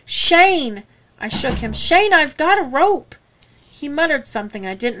line. "Shane!" I shook him. "Shane, I've got a rope!" He muttered something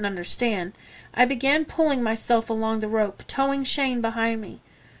I didn't understand. I began pulling myself along the rope, towing Shane behind me.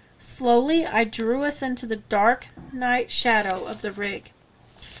 Slowly, I drew us into the dark night shadow of the rig.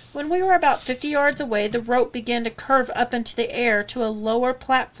 When we were about 50 yards away, the rope began to curve up into the air to a lower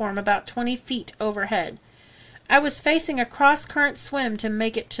platform about 20 feet overhead. I was facing a cross-current swim to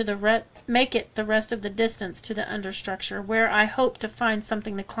make it the rest of the distance to the understructure, where I hoped to find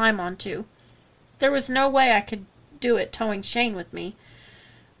something to climb onto. There was no way I could do it towing Shane with me.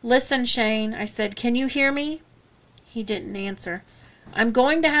 "Listen, Shane," I said. "Can you hear me?" He didn't answer. "I'm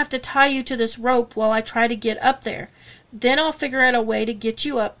going to have to tie you to this rope while I try to get up there. Then I'll figure out a way to get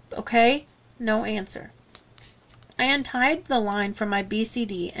you up, okay?" No answer. I untied the line from my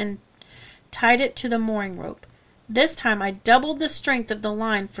BCD and tied it to the mooring rope. This time I doubled the strength of the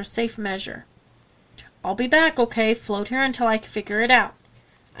line for safe measure. "I'll be back, okay? Float here until I figure it out."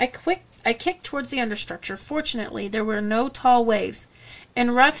 I kicked towards the understructure. Fortunately, there were no tall waves.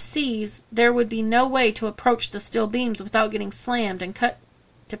 In rough seas, there would be no way to approach the steel beams without getting slammed and cut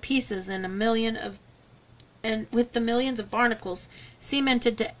to pieces with the millions of barnacles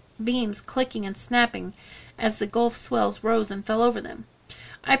cemented to beams clicking and snapping as the Gulf swells rose and fell over them.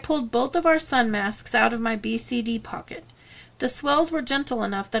 I pulled both of our sun masks out of my BCD pocket. The swells were gentle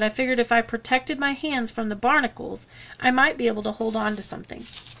enough that I figured if I protected my hands from the barnacles, I might be able to hold on to something.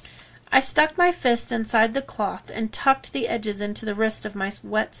 I stuck my fists inside the cloth and tucked the edges into the wrist of my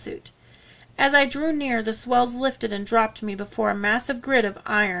wetsuit. As I drew near, the swells lifted and dropped me before a massive grid of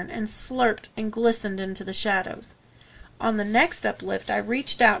iron and slurped and glistened into the shadows. On the next uplift, I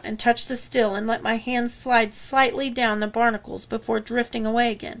reached out and touched the steel and let my hands slide slightly down the barnacles before drifting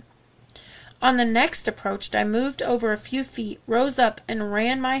away again. On the next approach, I moved over a few feet, rose up, and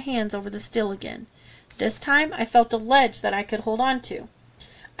ran my hands over the steel again. This time, I felt a ledge that I could hold on to.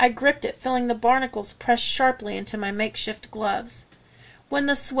 I gripped it, feeling the barnacles press sharply into my makeshift gloves. When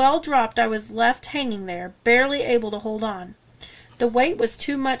the swell dropped, I was left hanging there, barely able to hold on. The weight was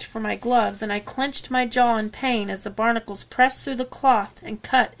too much for my gloves, and I clenched my jaw in pain as the barnacles pressed through the cloth and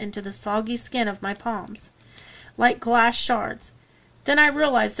cut into the soggy skin of my palms, like glass shards. Then I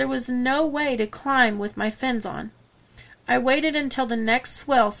realized there was no way to climb with my fins on. I waited until the next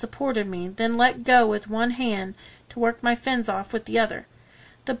swell supported me, then let go with one hand to work my fins off with the other.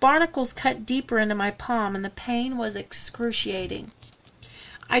 The barnacles cut deeper into my palm, and the pain was excruciating.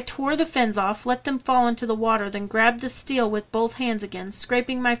 I tore the fins off, let them fall into the water, then grabbed the steel with both hands again,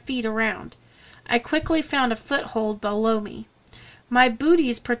 scraping my feet around. I quickly found a foothold below me. My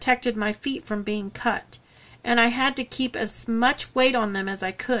booties protected my feet from being cut, and I had to keep as much weight on them as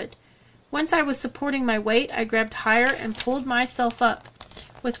I could. Once I was supporting my weight, I grabbed higher and pulled myself up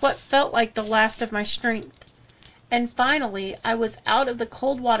with what felt like the last of my strength. And finally, I was out of the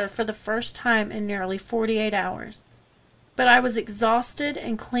cold water for the first time in nearly 48 hours. But I was exhausted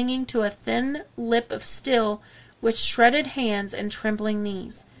and clinging to a thin lip of steel with shredded hands and trembling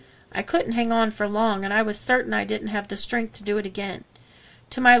knees. I couldn't hang on for long, and I was certain I didn't have the strength to do it again.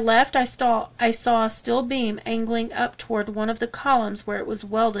 To my left I saw a steel beam angling up toward one of the columns where it was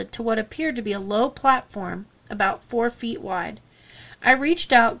welded to what appeared to be a low platform about 4 feet wide. I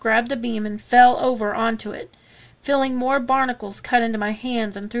reached out, grabbed the beam, and fell over onto it, feeling more barnacles cut into my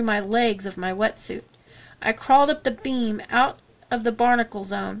hands and through my legs of my wetsuit. I crawled up the beam, out of the barnacle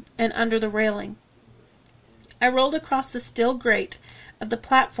zone, and under the railing. I rolled across the steel grate of the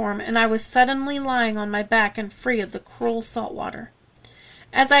platform, and I was suddenly lying on my back and free of the cruel salt water.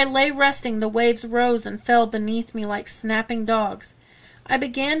 As I lay resting, the waves rose and fell beneath me like snapping dogs. I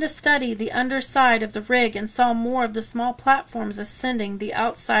began to study the underside of the rig and saw more of the small platforms ascending the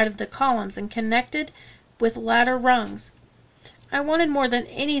outside of the columns and connected with ladder rungs. I wanted more than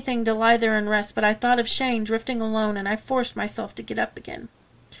anything to lie there and rest, but I thought of Shane drifting alone, and I forced myself to get up again.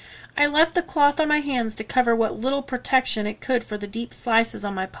 I left the cloth on my hands to cover what little protection it could for the deep slices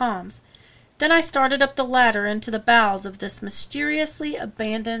on my palms. Then I started up the ladder into the bowels of this mysteriously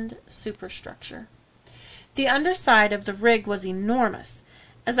abandoned superstructure. The underside of the rig was enormous.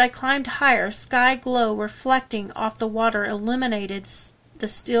 As I climbed higher, sky glow reflecting off the water illuminated the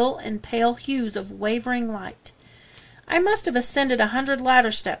still and pale hues of wavering light. I must have ascended 100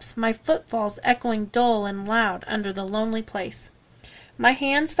 ladder steps, my footfalls echoing dull and loud under the lonely place. My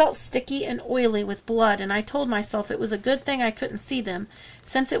hands felt sticky and oily with blood, and I told myself it was a good thing I couldn't see them,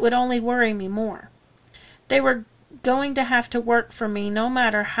 since it would only worry me more. They were going to have to work for me no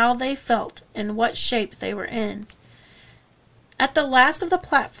matter how they felt and what shape they were in. At the last of the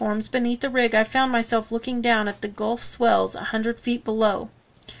platforms beneath the rig, I found myself looking down at the Gulf swells 100 feet below.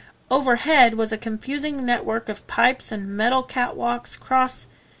 Overhead was a confusing network of pipes and metal catwalks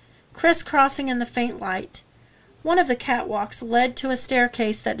crisscrossing in the faint light. One of the catwalks led to a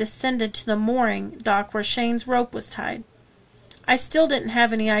staircase that descended to the mooring dock where Shane's rope was tied. I still didn't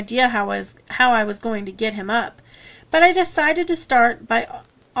have any idea how I was going to get him up, but I decided to start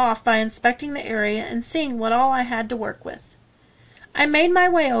off by inspecting the area and seeing what all I had to work with. I made my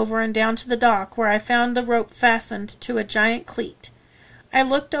way over and down to the dock, where I found the rope fastened to a giant cleat. I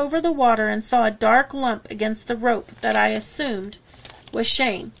looked over the water and saw a dark lump against the rope that I assumed was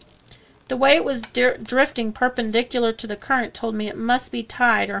Shane. The way it was drifting perpendicular to the current told me it must be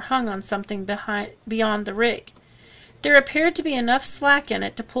tied or hung on something beyond the rig. There appeared to be enough slack in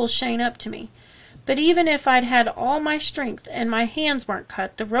it to pull Shane up to me, but even if I'd had all my strength and my hands weren't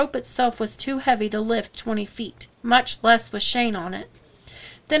cut, the rope itself was too heavy to lift 20 feet, much less with Shane on it.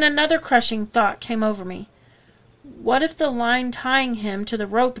 Then another crushing thought came over me. What if the line tying him to the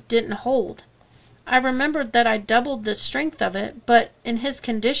rope didn't hold? I remembered that I doubled the strength of it, but in his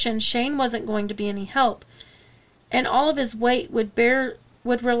condition Shane wasn't going to be any help, and all of his weight would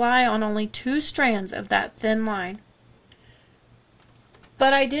rely on only 2 strands of that thin line.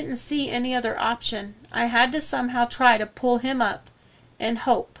 But I didn't see any other option. I had to somehow try to pull him up and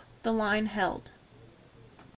hope the line held.